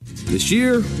This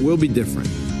year will be different.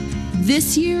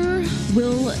 This year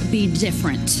will be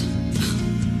different.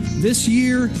 This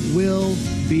year will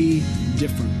be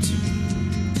different.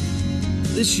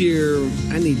 This year,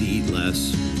 I need to eat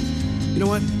less. You know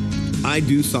what? I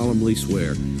do solemnly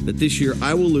swear that this year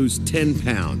I will lose 10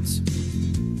 pounds.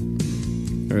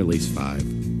 Or at least 5.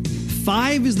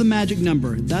 5 is the magic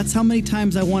number. That's how many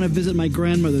times I want to visit my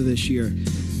grandmother this year,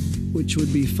 which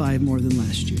would be 5 more than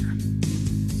last year.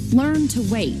 Learn to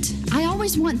wait. I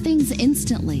always want things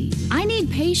instantly. I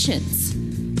need patience.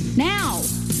 Now,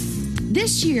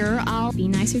 this year I'll be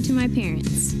nicer to my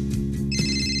parents.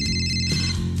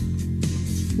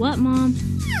 What, Mom?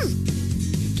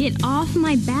 Get off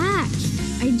my back.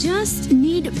 I just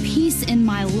need peace in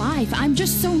my life. I'm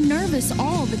just so nervous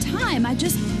all the time. I'm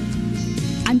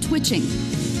twitching.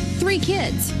 3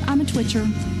 kids. I'm a twitcher.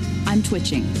 I'm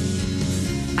twitching.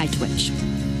 I twitch.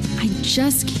 I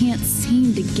just can't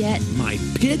seem to get my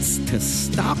pits to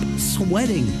stop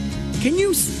sweating. Can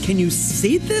you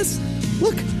see this?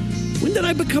 Look, when did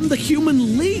I become the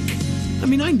human leak? I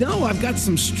mean, I know I've got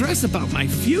some stress about my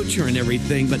future and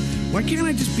everything, but why can't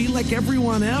I just be like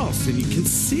everyone else and you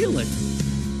conceal it?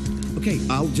 Okay,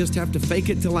 I'll just have to fake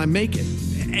it till I make it.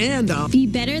 And I'll be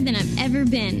better than I've ever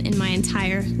been in my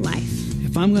entire life.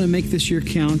 If I'm going to make this year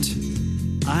count,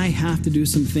 I have to do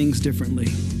some things differently.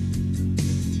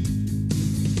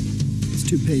 It's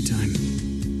toupee time.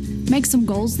 Make some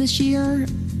goals this year.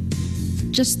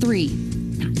 Just 3,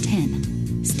 not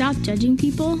 10. Stop judging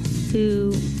people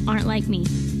who aren't like me.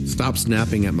 Stop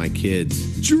snapping at my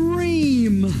kids.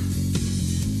 Dream.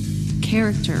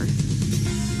 Character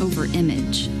over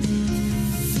image.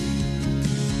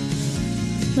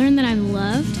 Learn that I'm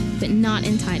loved, but not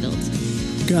entitled.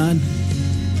 God,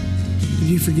 did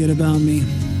you forget about me?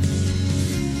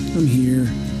 I'm here.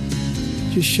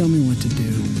 Just show me what to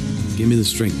do. Give me the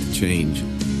strength to change.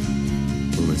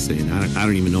 What am I saying? I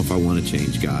don't even know if I want to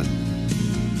change, God.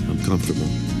 I'm comfortable.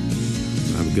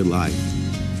 I have a good life.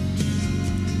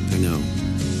 I know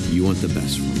you want the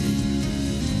best for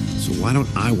me. So why don't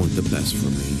I want the best for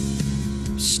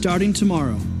me? Starting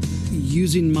tomorrow,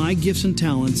 using my gifts and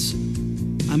talents,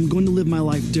 I'm going to live my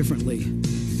life differently.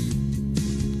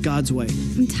 God's way.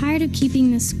 I'm tired of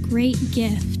keeping this great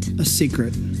gift. A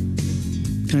secret.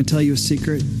 Can I tell you a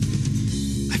secret?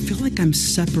 I feel like I'm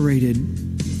separated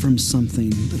from something.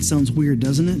 That sounds weird,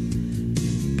 doesn't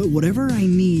it? But whatever I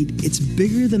need, it's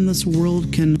bigger than this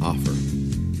world can offer.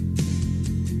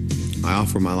 I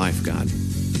offer my life, God.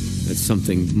 That's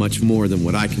something much more than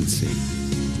what I can see.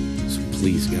 So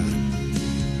please, God,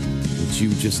 would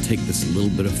you just take this little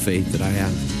bit of faith that I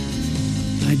have?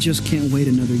 I just can't wait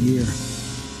another year.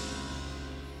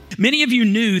 Many of you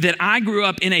knew that I grew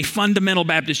up in a fundamental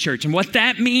Baptist church. And what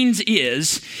that means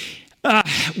is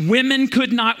women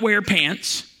could not wear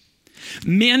pants.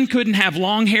 Men couldn't have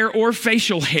long hair or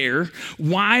facial hair.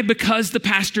 Why? Because the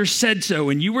pastor said so.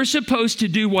 And you were supposed to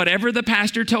do whatever the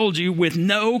pastor told you with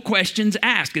no questions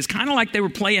asked. It's kind of like they were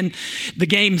playing the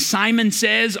game Simon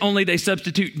Says, only they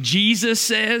substitute Jesus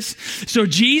Says. So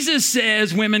Jesus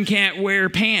says women can't wear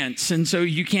pants. And so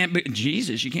you can't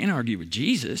argue with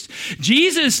Jesus.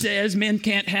 Jesus says men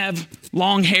can't have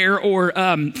long hair or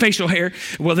facial hair.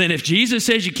 Well, then if Jesus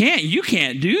says you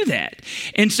can't do that.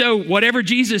 And so whatever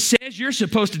Jesus says, you're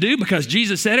supposed to do because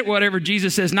Jesus said it. Whatever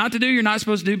Jesus says not to do, you're not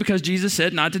supposed to do because Jesus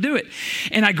said not to do it.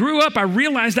 And I grew up, I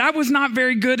realized I was not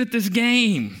very good at this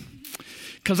game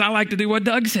because I like to do what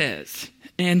Doug says.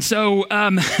 And so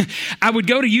I would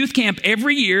go to youth camp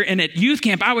every year, and at youth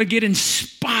camp, I would get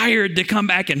inspired to come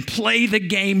back and play the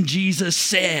game Jesus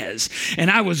says. And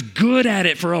I was good at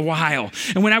it for a while.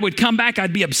 And when I would come back,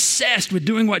 I'd be obsessed with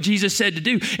doing what Jesus said to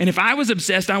do. And if I was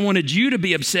obsessed, I wanted you to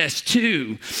be obsessed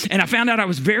too. And I found out I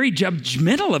was very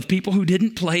judgmental of people who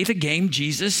didn't play the game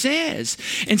Jesus says.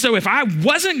 And so if I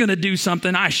wasn't going to do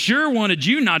something, I sure wanted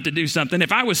you not to do something.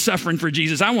 If I was suffering for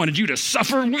Jesus, I wanted you to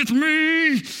suffer with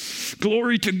me.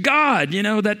 Glory to God,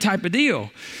 that type of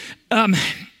deal.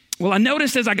 Well, I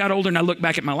noticed as I got older and I looked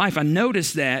back at my life, I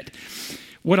noticed that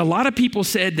what a lot of people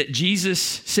said that Jesus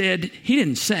said, he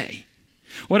didn't say.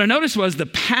 What I noticed was the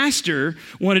pastor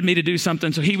wanted me to do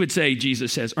something, so he would say,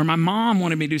 Jesus says. Or my mom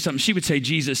wanted me to do something, she would say,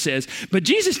 Jesus says. But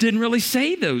Jesus didn't really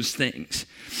say those things.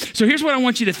 So here's what I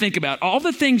want you to think about. All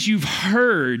the things you've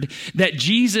heard that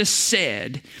Jesus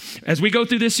said, as we go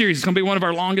through this series, it's going to be one of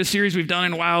our longest series we've done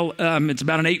in a while. It's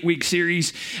about an 8-week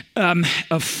series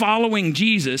of following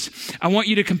Jesus. I want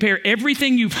you to compare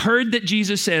everything you've heard that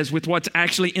Jesus says with what's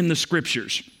actually in the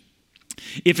scriptures.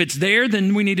 If it's there,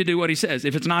 then we need to do what he says.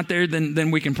 If it's not there,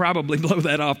 then we can probably blow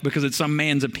that off because it's some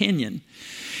man's opinion.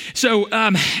 So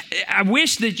I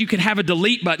wish that you could have a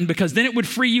delete button, because then it would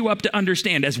free you up to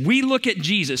understand. As we look at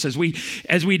Jesus, as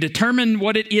we determine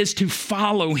what it is to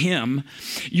follow him,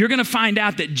 you're going to find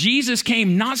out that Jesus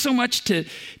came not so much to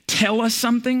tell us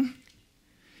something.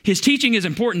 His teaching is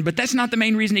important, but that's not the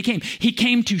main reason he came. He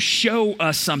came to show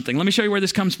us something. Let me show you where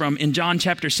this comes from in John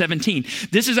chapter 17.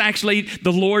 This is actually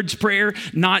the Lord's Prayer,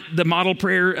 not the model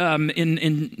prayer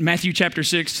in Matthew chapter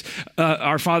 6,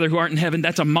 our Father who art in heaven.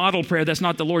 That's a model prayer. That's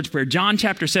not the Lord's Prayer. John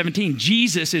chapter 17,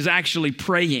 Jesus is actually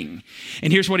praying.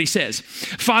 And here's what he says.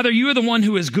 Father, you are the one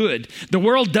who is good. The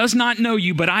world does not know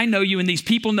you, but I know you, and these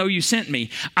people know you sent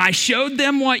me. I showed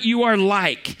them what you are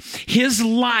like. His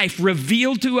life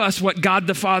revealed to us what God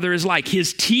the Father is like.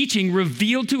 His teaching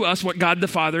revealed to us what God the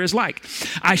Father is like.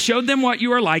 I showed them what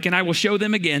you are like, and I will show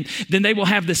them again. Then they will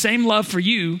have the same love for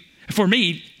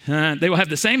me. They will have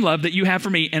the same love that you have for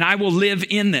me, and I will live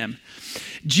in them.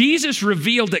 Jesus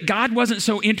revealed that God wasn't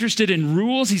so interested in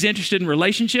rules. He's interested in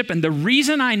relationship. And the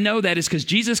reason I know that is because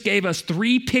Jesus gave us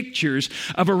 3 pictures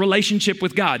of a relationship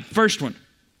with God. First one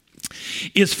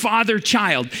is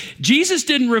father-child. Jesus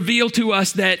didn't reveal to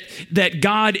us that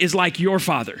God is like your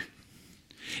father.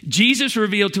 Jesus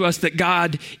revealed to us that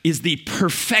God is the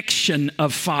perfection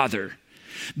of Father.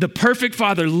 The perfect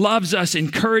Father loves us,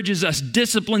 encourages us,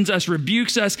 disciplines us,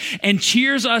 rebukes us, and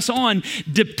cheers us on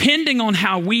depending on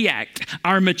how we act.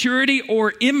 Our maturity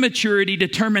or immaturity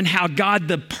determine how God,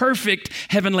 the perfect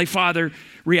Heavenly Father,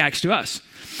 reacts to us.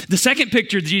 The second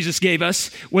picture Jesus gave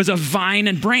us was a vine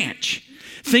and branch.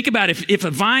 Think about it. If a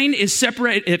vine is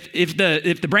separated, if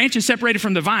the branch is separated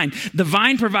from the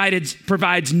vine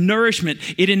provides nourishment.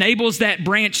 It enables that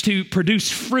branch to produce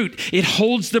fruit. It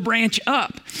holds the branch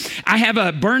up. I have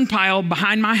a burn pile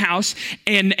behind my house,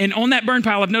 and on that burn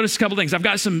pile, I've noticed a couple things. I've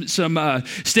got some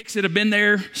sticks that have been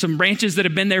there, some branches that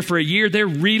have been there for a year. They're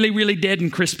really, really dead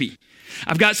and crispy.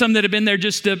 I've got some that have been there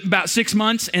just about 6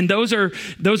 months, and those are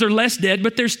less dead,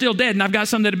 but they're still dead. And I've got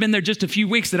some that have been there just a few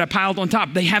weeks that I piled on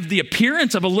top. They have the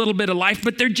appearance of a little bit of life,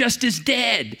 but they're just as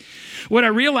dead. What I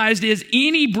realized is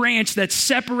any branch that's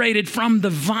separated from the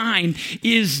vine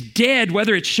is dead,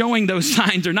 whether it's showing those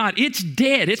signs or not. It's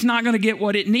dead. It's not going to get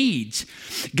what it needs.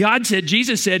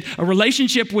 Jesus said, a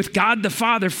relationship with God the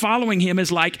Father following him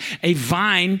is like a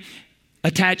vine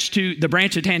attached to the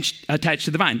branch attached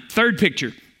to the vine. Third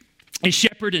picture is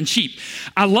shepherd and sheep.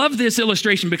 I love this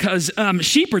illustration because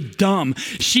sheep are dumb.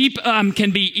 Sheep can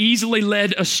be easily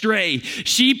led astray.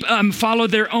 Sheep follow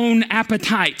their own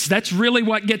appetites. That's really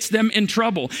what gets them in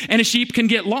trouble. And a sheep can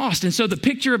get lost. And so the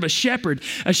picture of a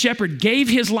shepherd gave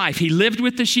his life. He lived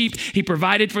with the sheep. He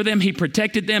provided for them. He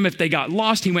protected them. If they got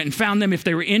lost, he went and found them. If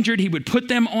they were injured, he would put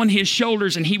them on his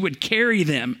shoulders and he would carry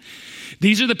them.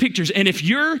 These are the pictures. And if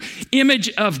your image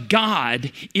of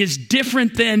God is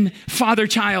different than father,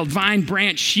 child, vine,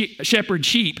 branch, shepherd,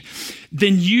 sheep,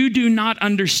 then you do not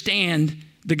understand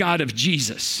the God of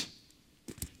Jesus.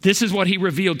 This is what he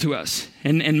revealed to us.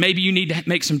 And maybe you need to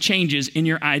make some changes in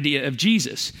your idea of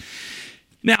Jesus.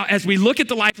 Now, as we look at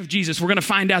the life of Jesus, we're going to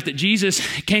find out that Jesus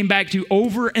came back to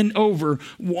over and over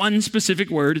one specific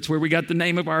word. It's where we got the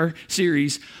name of our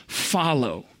series,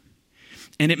 follow.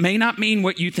 And it may not mean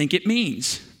what you think it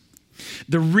means.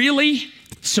 The really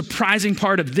surprising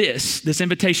part of this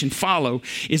invitation, follow,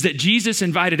 is that Jesus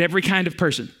invited every kind of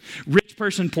person, rich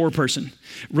person, poor person,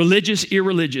 religious,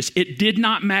 irreligious. It did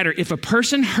not matter. If a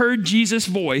person heard Jesus'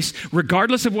 voice,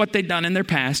 regardless of what they'd done in their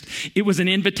past, it was an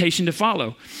invitation to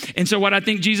follow. And so what I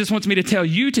think Jesus wants me to tell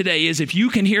you today is if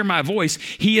you can hear my voice,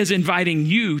 he is inviting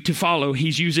you to follow.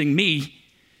 He's using me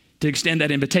to extend that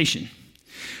invitation.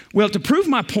 Well, to prove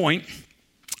my point,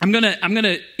 I'm going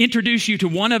to introduce you to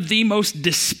one of the most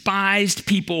despised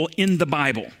people in the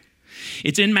Bible.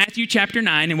 It's in Matthew chapter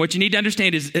 9, and what you need to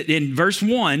understand is in verse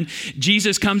 1,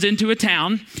 Jesus comes into a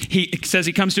town. He says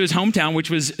he comes to his hometown, which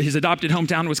was his adopted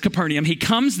hometown was Capernaum. He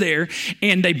comes there,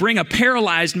 and they bring a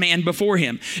paralyzed man before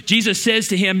him. Jesus says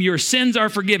to him, your sins are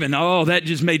forgiven. Oh, that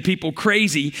just made people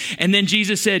crazy. And then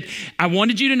Jesus said, I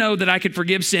wanted you to know that I could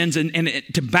forgive sins, and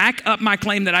to back up my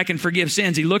claim that I can forgive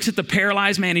sins, he looks at the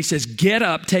paralyzed man. He says, get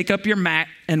up, take up your mat,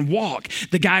 and walk.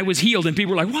 The guy was healed, and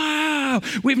people were like, wow,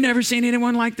 we've never seen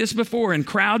anyone like this before. And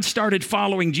crowds started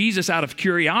following Jesus out of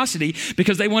curiosity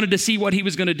because they wanted to see what he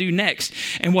was going to do next.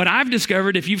 And what I've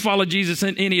discovered, if you follow Jesus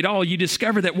any at all, you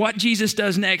discover that what Jesus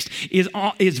does next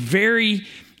is very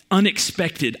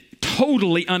unexpected,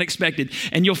 totally unexpected.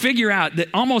 And you'll figure out that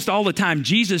almost all the time,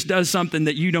 Jesus does something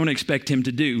that you don't expect him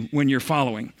to do when you're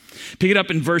following. Pick it up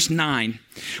in verse 9.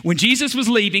 When Jesus was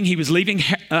leaving, he was leaving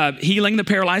healing the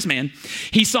paralyzed man.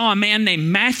 He saw a man named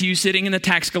Matthew sitting in the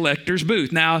tax collector's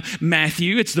booth. Now,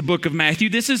 Matthew, it's the book of Matthew.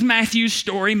 This is Matthew's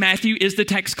story. Matthew is the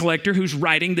tax collector who's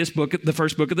writing this book, the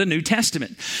first book of the New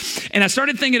Testament. And I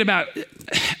started thinking about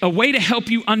a way to help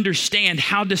you understand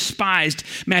how despised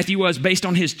Matthew was based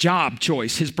on his job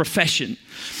choice, his profession.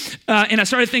 And I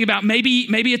started thinking about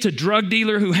maybe it's a drug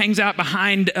dealer who hangs out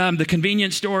behind the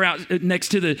convenience store out next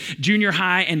to the junior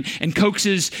high and coaxes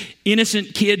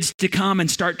innocent kids to come and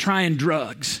start trying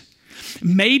drugs.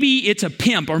 Maybe it's a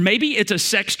pimp, or maybe it's a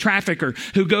sex trafficker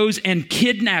who goes and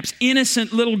kidnaps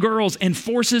innocent little girls and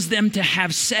forces them to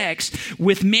have sex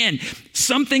with men.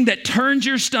 Something that turns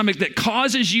your stomach, that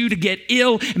causes you to get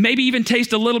ill, and maybe even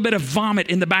taste a little bit of vomit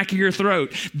in the back of your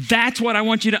throat. That's what I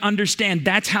want you to understand.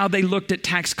 That's how they looked at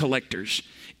tax collectors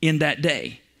in that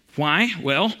day. Why?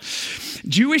 Well,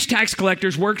 Jewish tax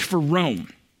collectors worked for Rome.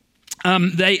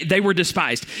 They were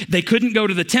despised. They couldn't go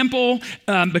to the temple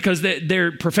because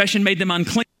their profession made them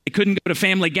unclean. They couldn't go to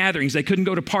family gatherings. They couldn't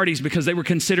go to parties because they were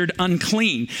considered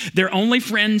unclean. Their only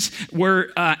friends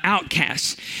were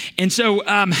outcasts. And so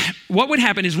what would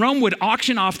happen is Rome would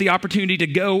auction off the opportunity to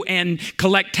go and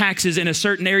collect taxes in a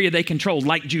certain area they controlled,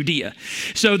 like Judea.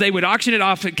 So they would auction it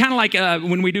off, kind of like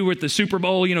when we do with the Super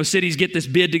Bowl, cities get this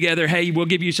bid together. Hey, we'll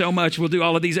give you so much. We'll do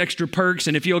all of these extra perks.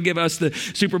 And if you'll give us the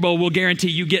Super Bowl, we'll guarantee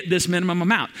you get this minimum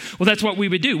amount. Well, that's what we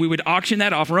would do. We would auction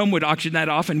that off. Rome would auction that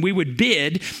off, and we would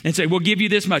bid and say, we'll give you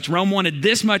this much. Rome wanted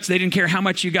this much. They didn't care how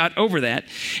much you got over that.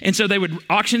 And so they would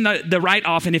auction the right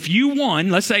off. And if you won,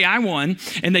 let's say I won,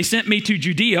 and they sent me to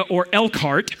Judea or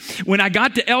Elkhart, when I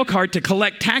got to Elkhart to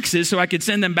collect taxes so I could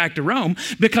send them back to Rome,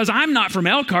 because I'm not from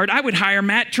Elkhart, I would hire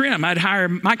Matt Trim. I'd hire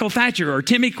Michael Thatcher or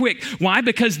Timmy Quick. Why?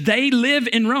 Because they live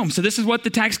in Rome. So this is what the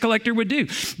tax collector would do.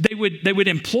 They would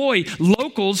employ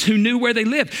locals who knew where they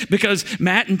lived, because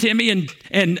Matt and Timmy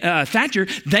and Thatcher,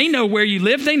 they know where you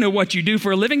live. They know what you do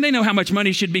for a living. They know how much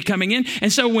money should be coming in.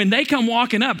 And so when they come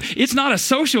walking up, it's not a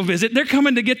social visit. They're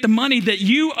coming to get the money that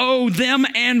you owe them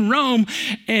and Rome.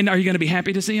 And are you going to be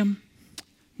happy to see them?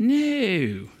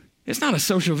 No. It's not a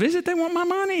social visit. They want my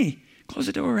money. Close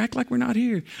the door. Act like we're not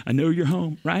here. I know you're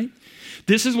home, right?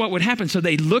 This is what would happen. So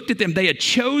they looked at them. They had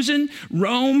chosen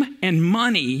Rome and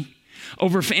money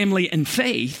over family and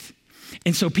faith.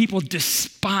 And so people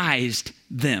despised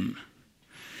them.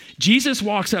 Jesus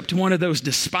walks up to one of those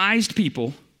despised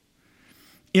people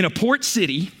in a port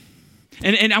city,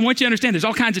 and I want you to understand there's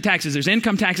all kinds of taxes. There's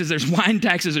income taxes, there's wine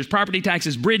taxes, there's property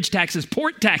taxes, bridge taxes,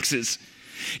 port taxes.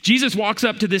 Jesus walks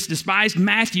up to this despised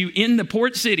Matthew in the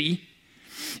port city,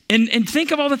 and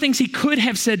think of all the things he could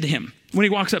have said to him when he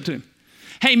walks up to him.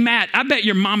 Hey, Matt, I bet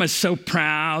your mama's so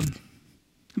proud.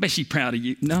 I bet she's proud of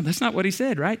you. No, that's not what he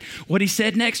said, right? What he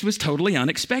said next was totally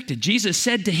unexpected. Jesus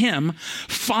said to him,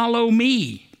 follow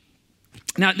me.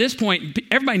 Now, at this point,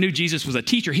 everybody knew Jesus was a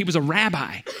teacher. He was a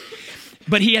rabbi,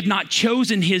 but he had not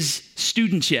chosen his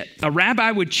students yet. A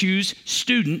rabbi would choose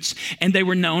students, and they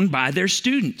were known by their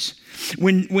students.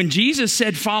 When Jesus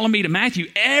said, follow me to Matthew,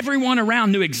 everyone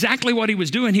around knew exactly what he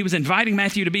was doing. He was inviting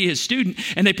Matthew to be his student,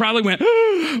 and they probably went,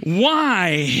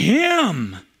 why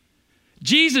him?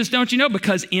 Jesus, don't you know?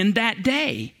 Because in that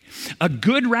day, a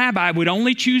good rabbi would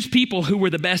only choose people who were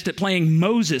the best at playing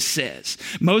Moses says.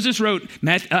 Moses wrote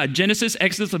Genesis,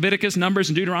 Exodus, Leviticus, Numbers,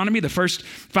 and Deuteronomy, the first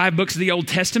 5 books of the Old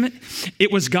Testament.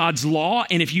 It was God's law,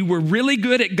 and if you were really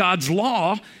good at God's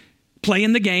law,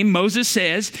 playing the game, Moses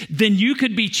says, then you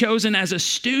could be chosen as a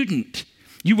student.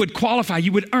 You would qualify.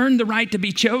 You would earn the right to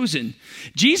be chosen.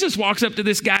 Jesus walks up to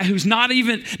this guy who's not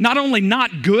only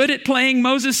not good at playing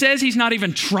Moses says, he's not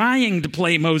even trying to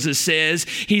play Moses says.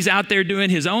 He's out there doing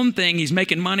his own thing. He's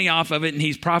making money off of it, and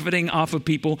he's profiting off of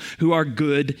people who are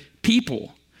good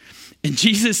people. And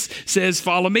Jesus says,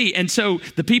 follow me. And so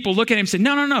the people look at him and say,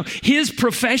 no. His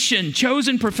profession,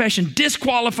 chosen profession,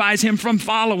 disqualifies him from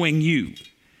following you.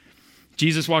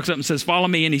 Jesus walks up and says, follow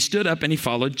me. And he stood up and he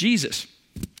followed Jesus.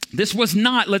 This was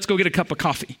not, let's go get a cup of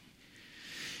coffee.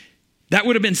 That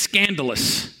would have been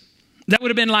scandalous. That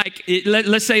would have been like,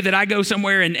 let's say that I go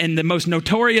somewhere and the most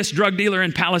notorious drug dealer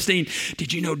in Palestine,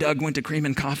 did you know Doug went to Cream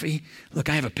and Coffee? Look,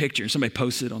 I have a picture. Somebody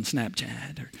posted on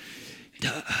Snapchat.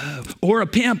 Or a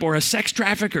pimp or a sex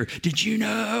trafficker. Did you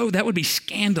know? That would be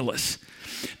scandalous.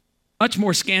 Much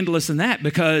more scandalous than that,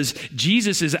 because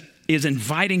Jesus is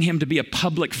inviting him to be a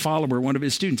public follower, one of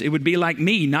his students. It would be like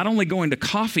me not only going to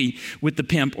coffee with the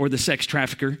pimp or the sex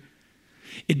trafficker,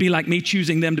 it'd be like me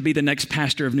choosing them to be the next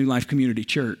pastor of New Life Community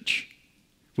Church.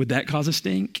 Would that cause a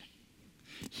stink?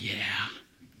 Yeah.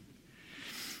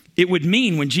 It would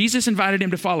mean, when Jesus invited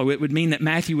him to follow, it would mean that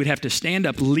Matthew would have to stand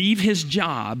up, leave his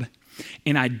job,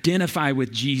 and identify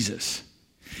with Jesus,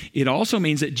 it also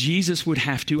means that Jesus would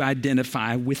have to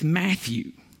identify with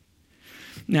Matthew.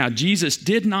 Now, Jesus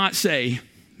did not say,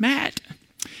 Matt,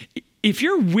 if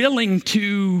you're willing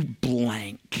to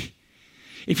blank,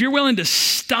 if you're willing to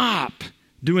stop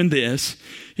doing this,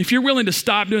 if you're willing to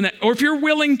stop doing that, or if you're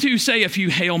willing to say a few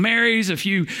Hail Marys, a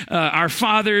few Our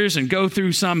Fathers, and go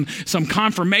through some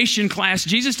confirmation class,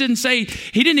 Jesus didn't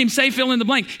even say fill in the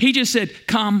blank. He just said,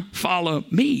 come follow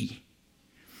me.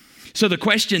 So the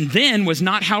question then was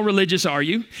not how religious are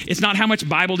you? It's not how much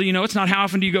Bible do you know? It's not how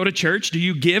often do you go to church? Do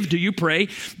you give? Do you pray?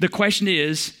 The question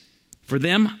is, for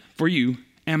them, for you,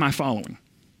 am I following?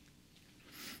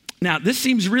 Now, this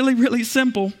seems really, really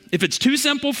simple. If it's too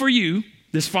simple for you,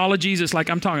 this follow Jesus like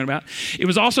I'm talking about, it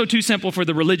was also too simple for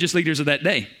the religious leaders of that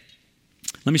day.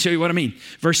 Let me show you what I mean.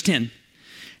 Verse 10.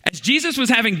 As Jesus was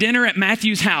having dinner at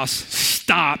Matthew's house,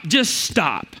 just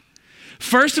stop.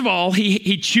 First of all,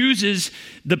 he chooses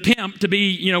the pimp to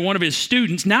be, one of his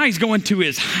students. Now he's going to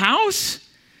his house.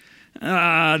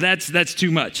 That's too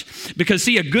much. Because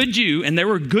see, a good Jew, and there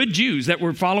were good Jews that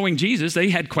were following Jesus. They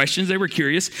had questions. They were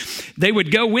curious. They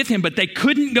would go with him, but they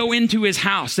couldn't go into his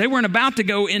house. They weren't about to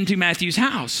go into Matthew's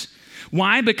house.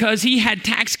 Why? Because he had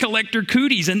tax collector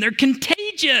cooties, and they're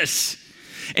contagious.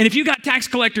 And if you got tax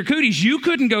collector cooties, you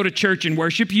couldn't go to church and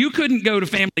worship. You couldn't go to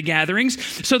family gatherings.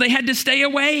 So they had to stay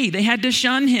away. They had to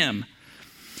shun him.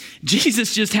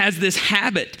 Jesus just has this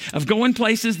habit of going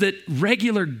places that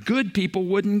regular good people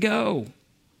wouldn't go.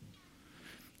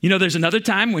 There's another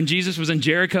time when Jesus was in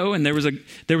Jericho, and there was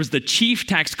the chief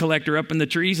tax collector up in the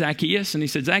tree, Zacchaeus, and he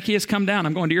said, Zacchaeus, come down.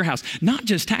 I'm going to your house. Not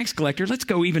just tax collector. Let's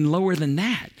go even lower than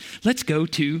that. Let's go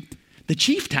to the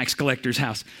chief tax collector's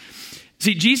house.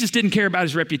 See, Jesus didn't care about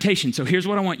his reputation, so here's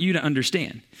what I want you to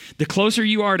understand. The closer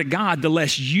you are to God, the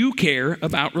less you care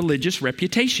about religious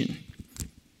reputation.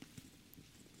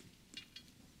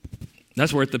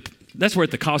 That's worth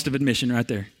the cost of admission right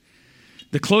there.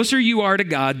 The closer you are to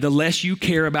God, the less you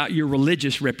care about your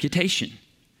religious reputation.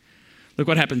 Look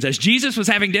what happens. As Jesus was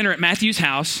having dinner at Matthew's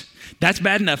house, that's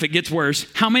bad enough, it gets worse.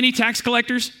 How many tax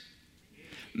collectors?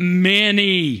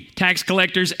 Many tax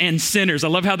collectors and sinners. I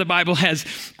love how the Bible has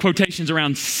quotations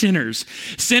around sinners.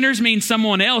 Sinners means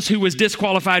someone else who was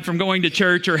disqualified from going to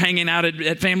church or hanging out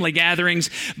at family gatherings.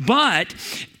 But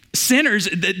sinners,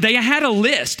 they had a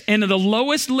list, and the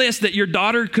lowest list that your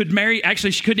daughter could marry,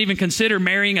 actually she couldn't even consider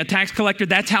marrying a tax collector.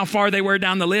 That's how far they were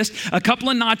down the list. A couple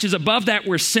of notches above that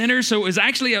were sinners. So it was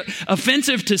actually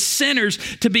offensive to sinners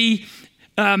to be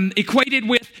equated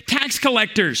with tax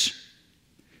collectors.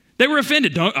 They were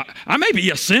offended. I may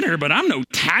be a sinner, but I'm no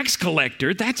tax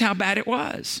collector. That's how bad it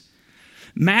was.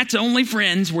 Matt's only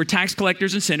friends were tax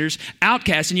collectors and sinners,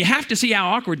 outcasts. And you have to see how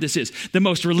awkward this is. The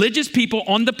most religious people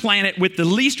on the planet with the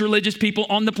least religious people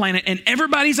on the planet, and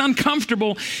everybody's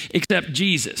uncomfortable except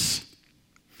Jesus.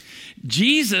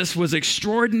 Jesus was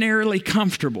extraordinarily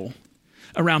comfortable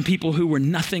around people who were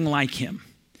nothing like him.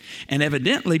 And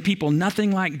evidently, people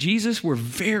nothing like Jesus were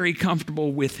very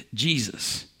comfortable with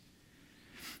Jesus.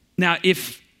 Now,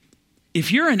 if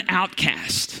you're an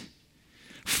outcast,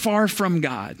 far from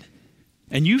God,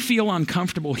 and you feel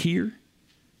uncomfortable here,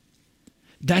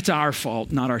 that's our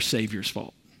fault, not our Savior's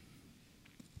fault.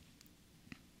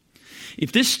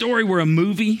 If this story were a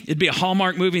movie, it'd be a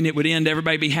Hallmark movie and it would end,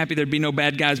 everybody be happy, there'd be no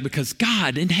bad guys because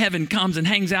God in heaven comes and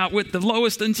hangs out with the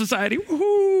lowest in society.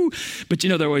 Woohoo! But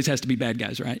there always has to be bad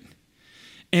guys, right?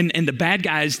 And the bad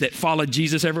guys that followed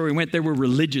Jesus everywhere he went, they were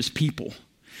religious people.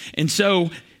 And so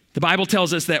the Bible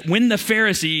tells us that when the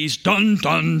Pharisees, dun,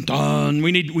 dun, dun,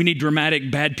 we need dramatic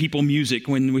bad people music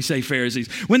when we say Pharisees.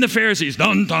 When the Pharisees,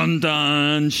 dun, dun,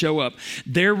 dun, show up,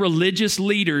 their religious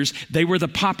leaders, they were the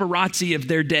paparazzi of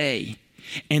their day.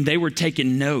 And they were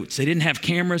taking notes. They didn't have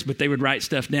cameras, but they would write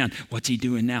stuff down. What's he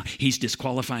doing now? He's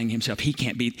disqualifying himself.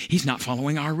 He's not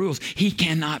following our rules. He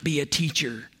cannot be a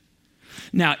teacher.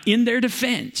 Now, in their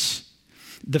defense,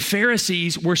 the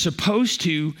Pharisees were supposed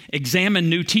to examine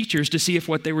new teachers to see if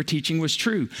what they were teaching was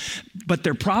true. But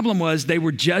their problem was they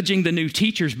were judging the new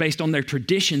teachers based on their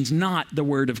traditions, not the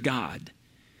Word of God.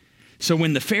 So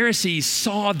when the Pharisees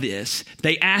saw this,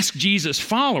 they asked Jesus'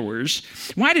 followers,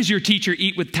 why does your teacher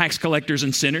eat with tax collectors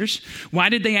and sinners? Why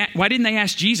didn't they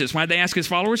ask Jesus? Why did they ask his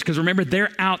followers? Because remember,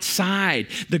 they're outside.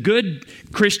 The good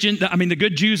the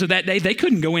good Jews of that day, they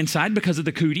couldn't go inside because of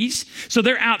the cooties. So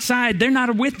they're outside. They're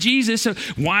not with Jesus. So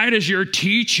why does your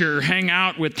teacher hang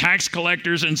out with tax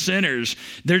collectors and sinners?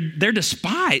 They're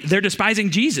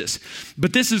despising Jesus.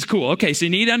 But this is cool. Okay, so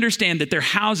you need to understand that their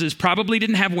houses probably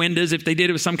didn't have windows. If they did,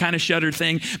 it was some kind of shutter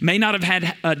thing, may not have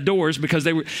had doors because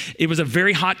it was a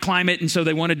very hot climate, and so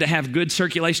they wanted to have good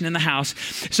circulation in the house.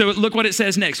 So look what it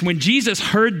says next. When Jesus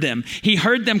heard them, he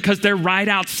heard them because they're right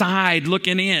outside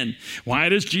looking in. Why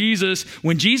does Jesus?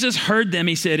 When Jesus heard them,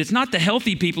 he said, it's not the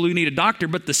healthy people who need a doctor,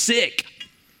 but the sick.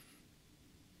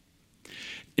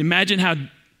 Imagine how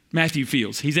Matthew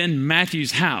feels. He's in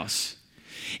Matthew's house.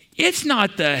 It's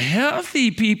not the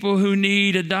healthy people who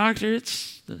need a doctor,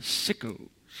 it's the sickos.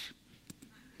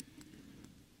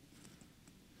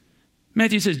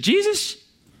 Matthew says, Jesus,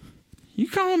 you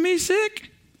calling me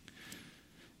sick?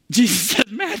 Jesus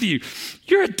said, Matthew,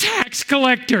 you're a tax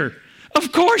collector.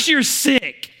 Of course you're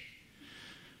sick.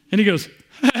 And he goes,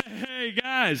 hey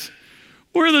guys,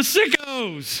 we're the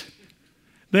sickos.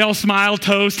 They all smile,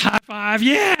 toast, high five.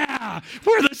 Yeah,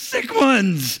 we're the sick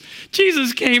ones.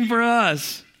 Jesus came for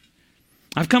us.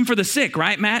 I've come for the sick,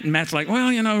 right, Matt? And Matt's like,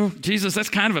 well, you know, Jesus, that's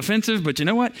kind of offensive, but you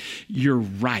know what? You're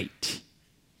right.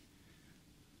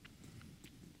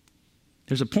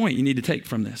 There's a point you need to take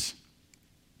from this.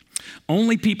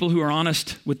 Only people who are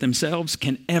honest with themselves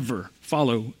can ever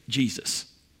follow Jesus.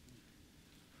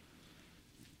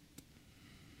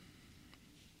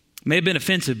 May have been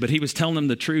offensive, but he was telling them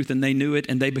the truth and they knew it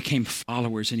and they became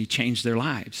followers and he changed their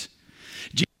lives.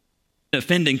 Jesus isn't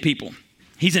offending people.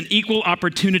 He's an equal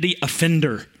opportunity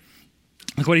offender.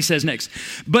 Look what he says next.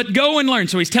 But go and learn.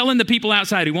 So he's telling the people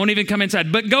outside who won't even come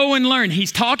inside, but go and learn.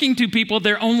 He's talking to people.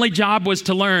 Their only job was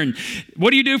to learn. What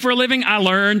do you do for a living? I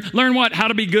learn. Learn what? How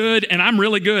to be good. And I'm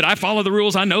really good. I follow the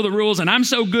rules. I know the rules. And I'm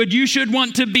so good. You should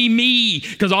want to be me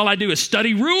because all I do is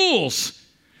study rules.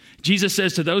 Jesus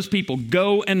says to those people,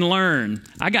 go and learn.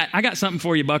 I got something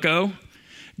for you, bucko.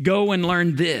 Go and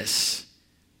learn this.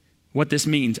 What this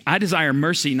means. I desire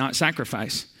mercy, not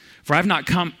sacrifice. For I've not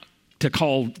come to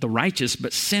call the righteous,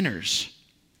 but sinners.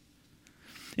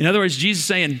 In other words, Jesus is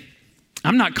saying,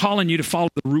 I'm not calling you to follow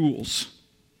the rules.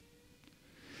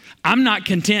 I'm not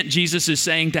content, Jesus is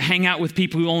saying, to hang out with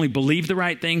people who only believe the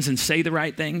right things and say the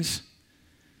right things.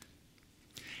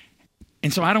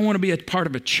 And so I don't want to be a part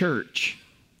of a church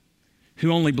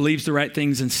who only believes the right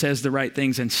things and says the right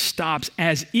things and stops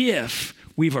as if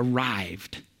we've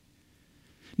arrived.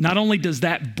 Not only does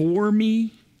that bore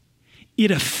me,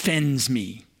 it offends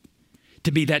me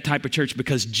to be that type of church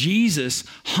because Jesus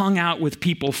hung out with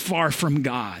people far from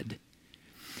God.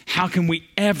 How can we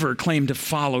ever claim to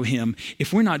follow him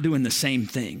if we're not doing the same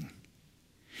thing?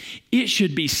 It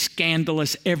should be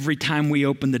scandalous every time we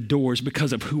open the doors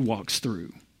because of who walks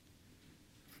through.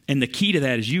 And the key to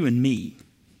that is you and me.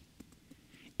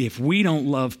 If we don't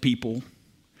love people,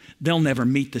 they'll never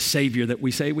meet the Savior that we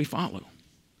say we follow.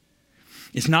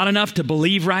 It's not enough to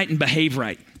believe right and behave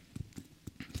right.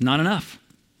 It's not enough.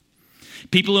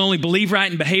 People who only believe right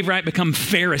and behave right become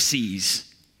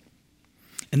Pharisees.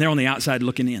 And they're on the outside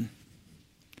looking in.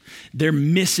 They're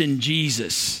missing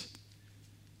Jesus.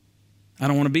 I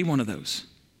don't want to be one of those.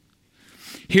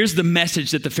 Here's the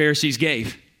message that the Pharisees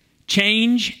gave.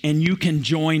 Change and you can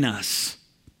join us.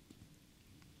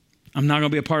 I'm not going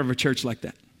to be a part of a church like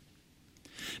that.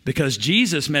 Because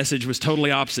Jesus' message was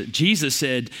totally opposite. Jesus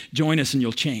said, join us and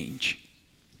you'll change.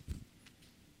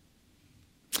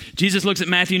 Jesus looks at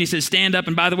Matthew and he says, stand up.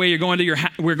 And by the way, we're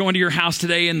going to your house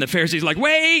today. And the Pharisees are like,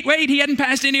 wait, he hadn't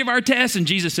passed any of our tests. And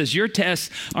Jesus says, your tests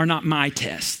are not my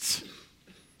tests.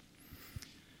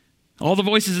 All the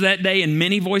voices of that day and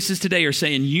many voices today are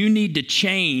saying, you need to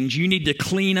change. You need to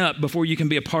clean up before you can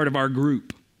be a part of our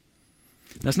group.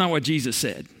 That's not what Jesus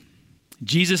said.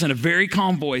 Jesus, in a very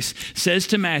calm voice, says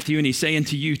to Matthew, and he's saying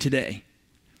to you today,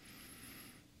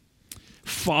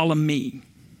 follow me,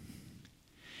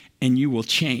 and you will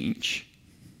change.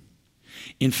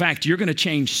 In fact, you're going to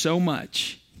change so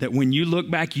much that when you look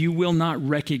back, you will not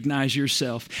recognize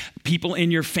yourself. People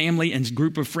in your family and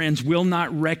group of friends will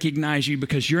not recognize you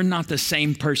because you're not the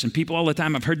same person. People all the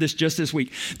time, I've heard this just this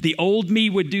week. The old me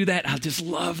would do that. I just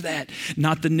love that.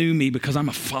 Not the new me because I'm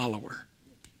a follower.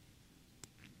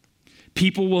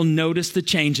 People will notice the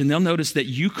change and they'll notice that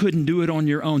you couldn't do it on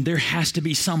your own. There has to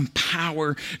be some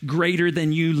power greater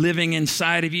than you living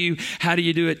inside of you. How do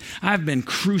you do it? I've been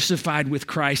crucified with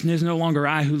Christ, and there's no longer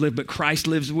I who live, but Christ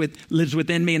lives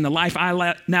within me. And the life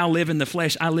I now live in the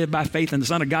flesh, I live by faith in the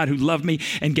Son of God who loved me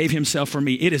and gave himself for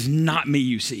me. It is not me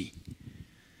you see.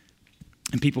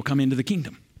 And people come into the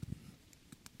kingdom.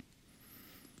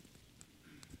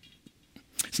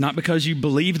 It's not because you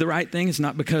believe the right thing. It's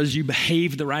not because you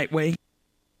behave the right way.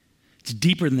 It's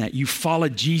deeper than that. You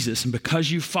followed Jesus, and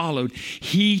because you followed,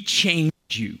 he changed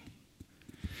you.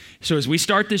 So as we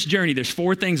start this journey, there's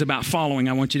 4 things about following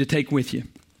I want you to take with you.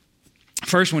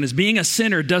 First one is being a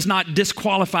sinner does not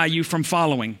disqualify you from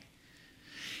following.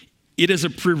 It is a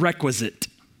prerequisite.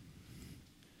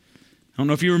 I don't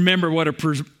know if you remember what a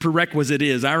prerequisite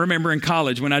is. I remember in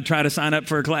college when I'd try to sign up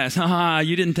for a class.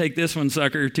 You didn't take this one,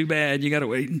 sucker. Too bad. You got to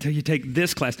wait until you take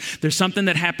this class. There's something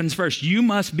that happens first. You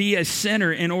must be a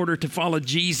sinner in order to follow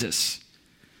Jesus.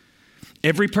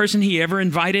 Every person he ever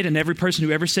invited and every person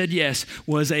who ever said yes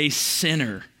was a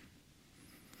sinner.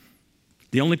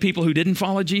 The only people who didn't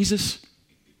follow Jesus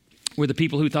were the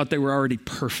people who thought they were already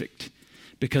perfect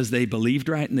because they believed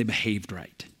right and they behaved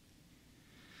right.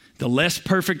 The less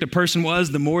perfect a person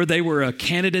was, the more they were a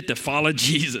candidate to follow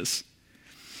Jesus.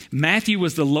 Matthew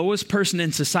was the lowest person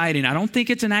in society, and I don't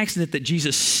think it's an accident that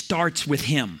Jesus starts with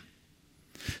him.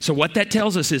 So what that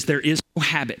tells us is there is no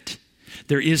habit.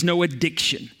 There is no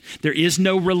addiction. There is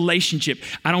no relationship.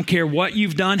 I don't care what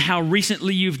you've done, how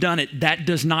recently you've done it. That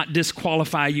does not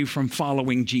disqualify you from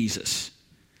following Jesus.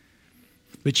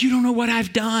 But you don't know what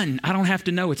I've done. I don't have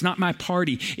to know. It's not my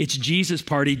party. It's Jesus'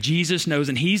 party. Jesus knows,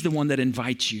 and he's the one that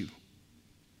invites you.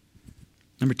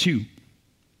 Number 2,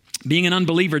 being an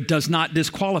unbeliever does not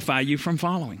disqualify you from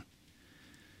following.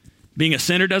 Being a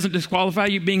sinner doesn't disqualify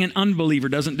you. Being an unbeliever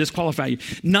doesn't disqualify you.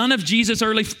 None of Jesus'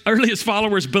 earliest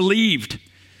followers believed.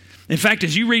 In fact,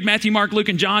 as you read Matthew, Mark, Luke,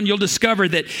 and John, you'll discover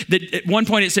that at one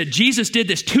point it said Jesus did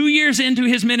this 2 years into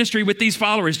his ministry with these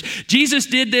followers. Jesus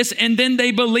did this and then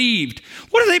they believed.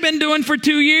 What have they been doing for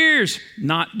 2 years?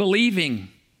 Not believing.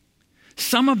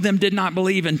 Some of them did not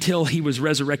believe until he was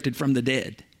resurrected from the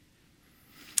dead.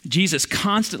 Jesus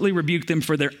constantly rebuked them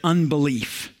for their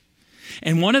unbelief.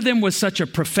 And one of them was such a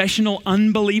professional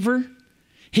unbeliever,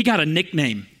 he got a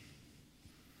nickname.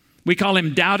 We call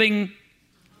him Doubting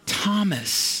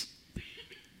Thomas.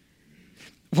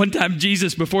 One time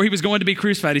Jesus, before he was going to be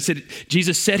crucified, he said,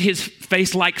 Jesus set his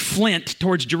face like flint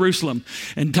towards Jerusalem.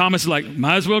 And Thomas is like,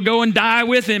 might as well go and die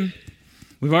with him.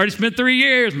 We've already spent 3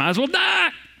 years, might as well die.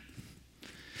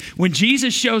 When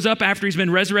Jesus shows up after he's been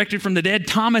resurrected from the dead,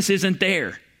 Thomas isn't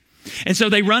there. And so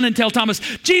they run and tell Thomas,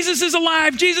 Jesus is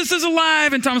alive, Jesus is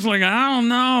alive. And Thomas is like, I don't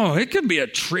know, it could be a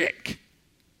trick.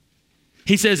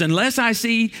 He says, unless I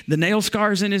see the nail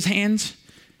scars in his hands,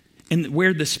 and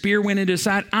where the spear went into his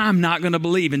side, I'm not going to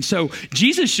believe. And so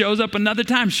Jesus shows up another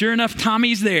time. Sure enough,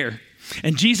 Tommy's there.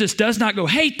 And Jesus does not go,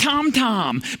 hey,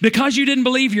 Tom, because you didn't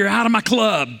believe, you're out of my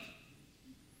club.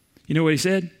 You know what he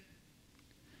said?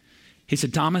 He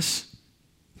said, Thomas,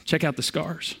 check out the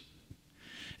scars.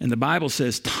 And the Bible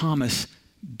says Thomas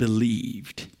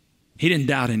believed. He didn't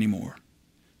doubt anymore.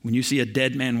 When you see a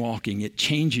dead man walking, it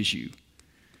changes you.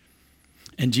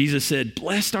 And Jesus said,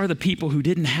 blessed are the people who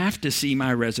didn't have to see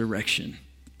my resurrection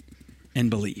and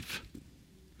believe.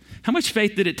 How much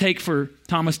faith did it take for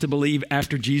Thomas to believe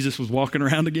after Jesus was walking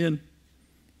around again?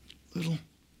 Little.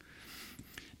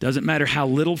 Doesn't matter how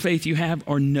little faith you have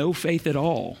or no faith at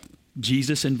all,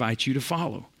 Jesus invites you to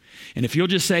follow. And if you'll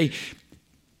just say,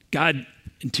 God,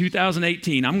 in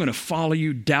 2018, I'm going to follow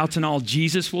you, doubts and all,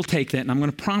 Jesus will take that, and I'm going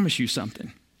to promise you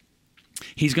something.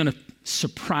 He's going to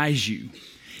surprise you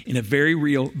in a very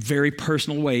real, very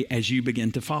personal way as you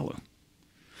begin to follow.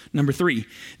 Number 3,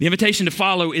 the invitation to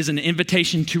follow is an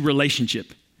invitation to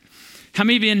relationship. How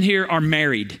many of you in here are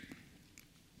married?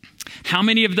 How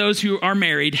many of those who are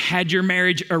married had your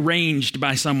marriage arranged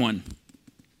by someone?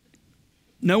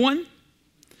 No one?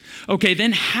 Okay,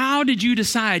 then how did you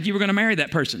decide you were going to marry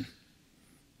that person?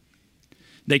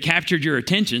 They captured your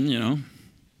attention, you know.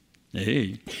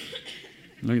 Hey,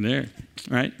 look at there,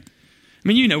 right? I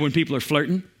mean, you know when people are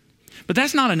flirting. But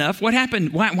that's not enough. What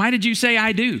happened? Why did you say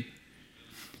I do?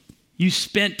 You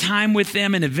spent time with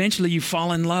them and eventually you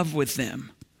fall in love with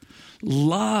them.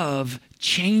 Love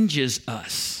changes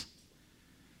us.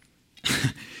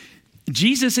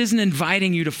 Jesus isn't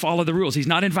inviting you to follow the rules. He's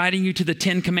not inviting you to the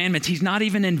 10 commandments. He's not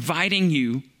even inviting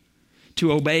you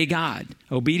to obey God.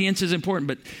 Obedience is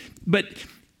important, but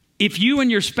if you and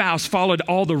your spouse followed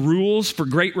all the rules for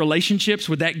great relationships,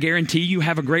 would that guarantee you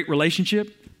have a great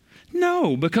relationship?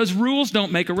 No, because rules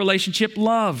don't make a relationship.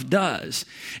 Love does.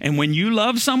 And when you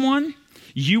love someone,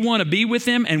 you want to be with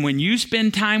them. And when you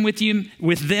spend time with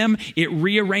them, it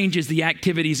rearranges the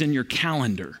activities in your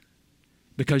calendar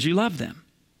because you love them.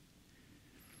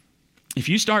 If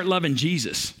you start loving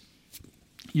Jesus,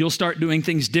 you'll start doing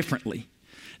things differently.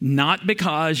 Not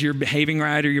because you're behaving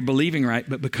right or you're believing right,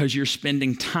 but because you're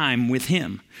spending time with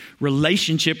him.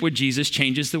 Relationship with Jesus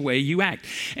changes the way you act.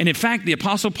 And in fact, the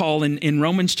Apostle Paul in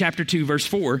Romans chapter 2, verse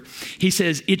 4, he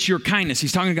says, it's your kindness.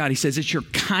 He's talking to God. He says, it's your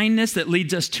kindness that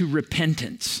leads us to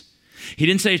repentance. He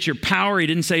didn't say it's your power. He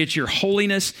didn't say it's your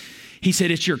holiness. He said,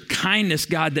 it's your kindness,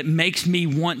 God, that makes me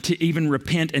want to even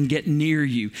repent and get near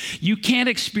you. You can't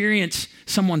experience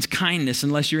someone's kindness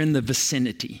unless you're in the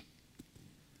vicinity.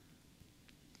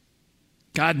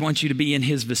 God wants you to be in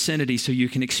his vicinity so you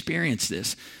can experience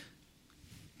this.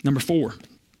 Number 4,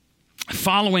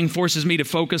 following forces me to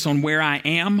focus on where I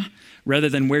am rather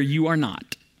than where you are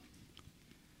not.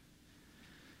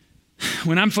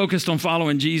 When I'm focused on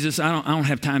following Jesus, I don't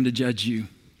have time to judge you.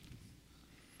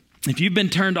 If you've been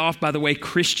turned off by the way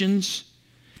Christians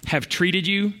have treated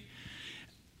you,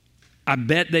 I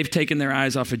bet they've taken their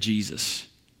eyes off of Jesus.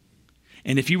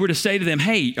 And if you were to say to them,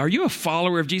 hey, are you a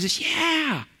follower of Jesus?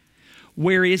 Yeah.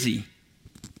 Where is he?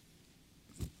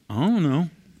 I don't know.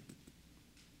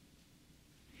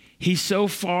 He's so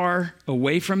far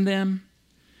away from them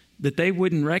that they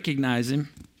wouldn't recognize him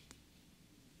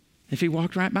if he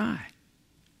walked right by.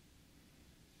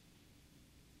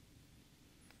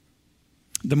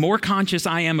 The more conscious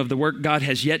I am of the work God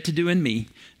has yet to do in me,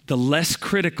 the less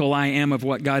critical I am of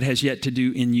what God has yet to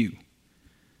do in you.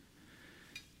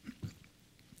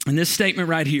 And this statement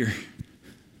right here,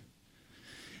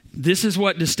 this is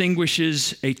what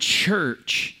distinguishes a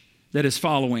church that is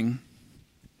following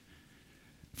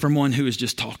from one who is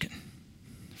just talking,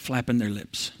 flapping their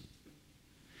lips.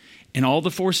 And all the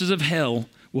forces of hell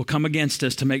will come against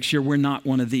us to make sure we're not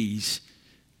one of these,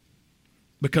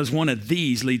 because one of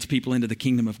these leads people into the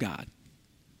kingdom of God.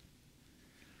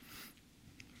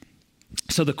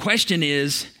 So the question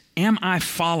is, am I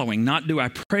following? Not do I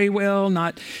pray well,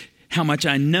 not how much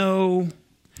I know.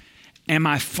 Am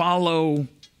I following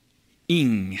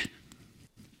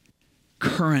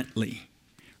currently,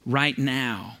 right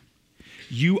now?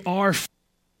 You are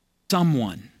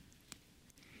someone.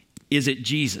 Is it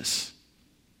Jesus?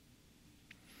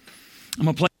 I'm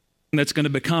going to play that's going to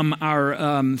become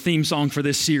our theme song for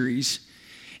this series.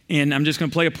 And I'm just going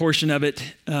to play a portion of it.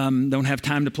 Don't have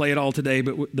time to play it all today,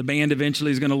 but the band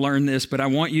eventually is going to learn this. But I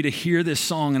want you to hear this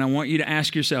song, and I want you to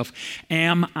ask yourself,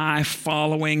 am I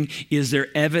following? Is there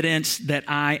evidence that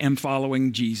I am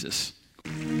following Jesus?